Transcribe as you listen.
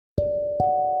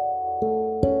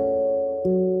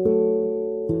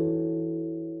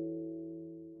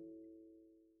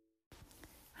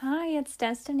it's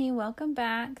Destiny. Welcome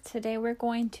back. Today we're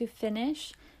going to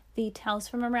finish the Tales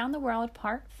from Around the World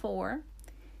Part 4.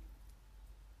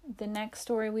 The next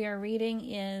story we are reading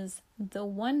is The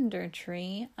Wonder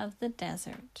Tree of the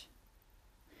Desert.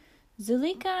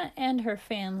 Zulika and her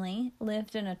family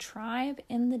lived in a tribe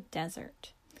in the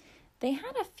desert. They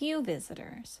had a few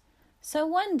visitors. So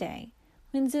one day,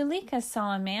 when Zulika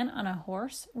saw a man on a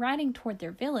horse riding toward their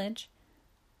village,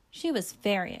 she was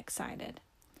very excited.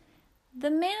 The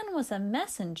man was a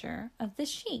messenger of the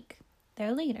sheik,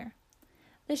 their leader.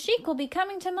 "The sheik will be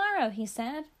coming tomorrow," he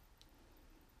said.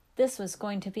 This was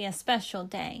going to be a special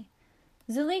day.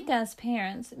 Zulika's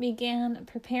parents began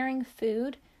preparing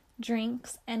food,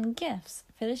 drinks, and gifts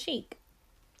for the sheik.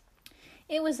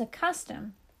 It was a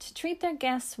custom to treat their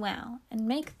guests well and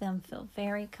make them feel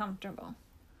very comfortable.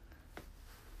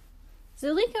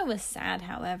 Zulika was sad,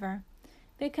 however,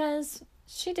 because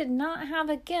she did not have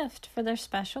a gift for their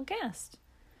special guest.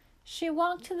 She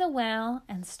walked to the well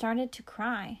and started to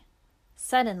cry.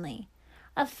 Suddenly,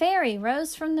 a fairy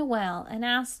rose from the well and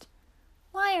asked,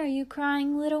 "Why are you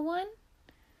crying, little one?"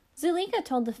 Zulika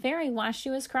told the fairy why she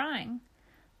was crying.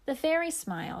 The fairy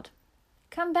smiled.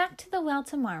 "Come back to the well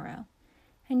tomorrow,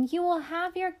 and you will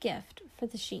have your gift for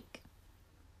the sheik."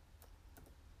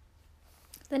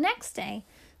 The next day,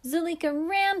 Zulika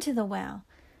ran to the well,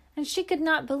 and she could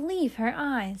not believe her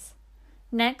eyes.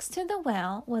 Next to the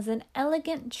well was an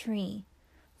elegant tree,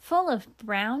 full of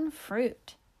brown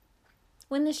fruit.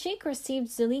 When the sheik received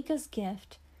Zulika's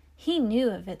gift, he knew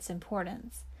of its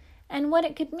importance and what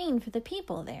it could mean for the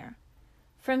people there.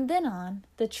 From then on,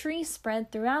 the tree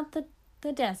spread throughout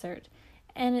the desert,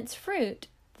 and its fruit,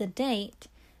 the date,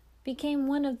 became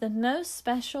one of the most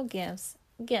special gifts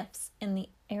in the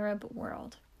Arab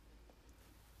world.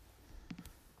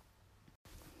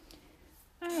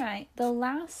 All right, the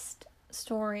last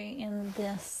story in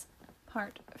this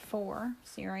Part 4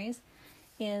 series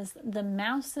is The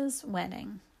Mouse's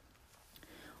Wedding.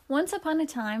 Once upon a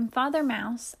time, Father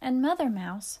Mouse and Mother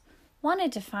Mouse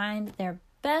wanted to find their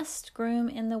best groom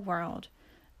in the world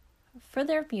for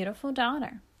their beautiful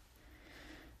daughter.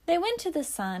 They went to the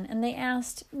sun and they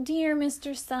asked, "Dear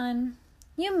Mr. Sun,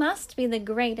 you must be the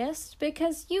greatest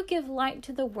because you give light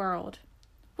to the world.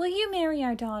 Will you marry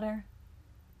our daughter?"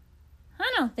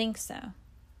 "I don't think so.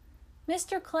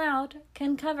 Mr. Cloud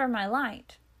can cover my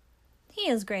light. He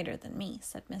is greater than me,"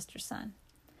 said Mr. Sun.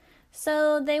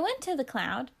 So they went to the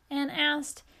cloud and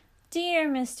asked, "Dear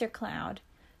Mr. Cloud,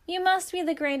 you must be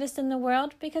the greatest in the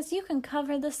world because you can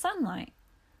cover the sunlight.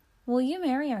 Will you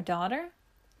marry our daughter?"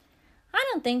 "I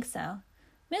don't think so.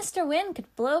 Mr. Wind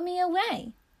could blow me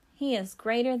away. He is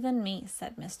greater than me,"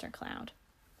 said Mr. Cloud.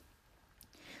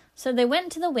 So they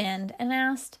went to the wind and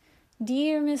asked,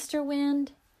 "Dear Mr.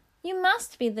 Wind, you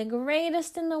must be the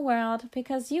greatest in the world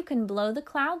because you can blow the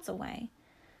clouds away.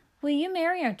 Will you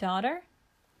marry our daughter?"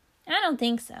 "I don't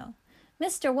think so.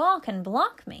 Mr. Wall can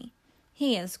block me.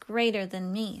 He is greater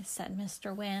than me," said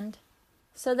Mr. Wind.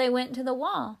 So they went to the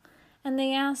wall and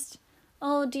they asked,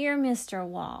 "Oh, dear Mr.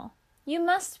 Wall, you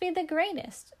must be the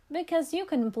greatest because you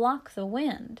can block the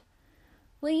wind.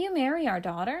 Will you marry our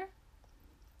daughter?"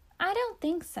 "I don't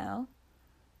think so.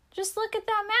 Just look at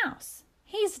that mouse.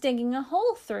 He's digging a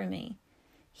hole through me.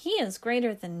 He is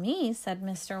greater than me," said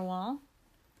Mr. Wall.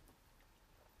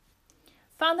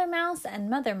 Father Mouse and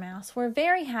Mother Mouse were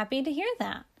very happy to hear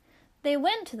that. They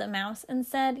went to the mouse and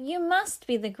said, "You must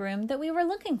be the groom that we were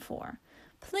looking for.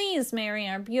 Please marry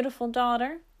our beautiful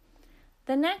daughter."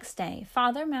 The next day,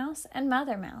 Father Mouse and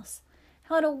Mother Mouse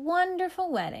held a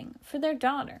wonderful wedding for their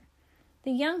daughter.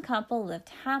 The young couple lived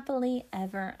happily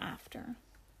ever after.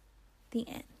 The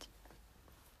end.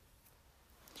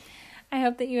 I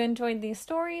hope that you enjoyed these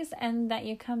stories and that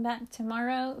you come back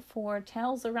tomorrow for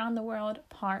Tales Around the World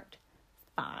Part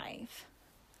 5.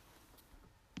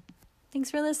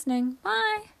 Thanks for listening.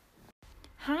 Bye!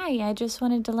 Hi, I just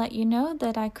wanted to let you know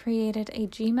that I created a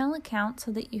Gmail account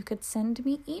so that you could send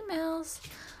me emails.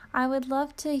 I would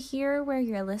love to hear where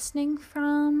you're listening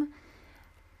from.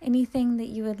 Anything that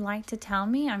you would like to tell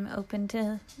me, I'm open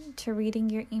to reading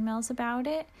your emails about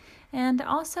it. And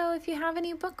also, if you have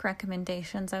any book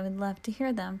recommendations, I would love to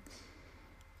hear them.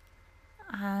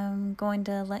 I'm going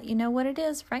to let you know what it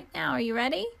is right now. Are you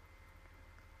ready?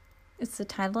 It's the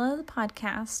title of the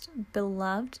podcast,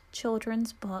 Beloved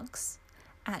Children's Books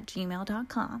at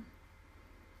gmail.com.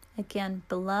 Again,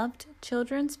 Beloved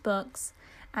Children's Books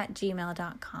at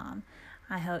gmail.com.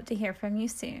 I hope to hear from you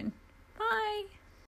soon.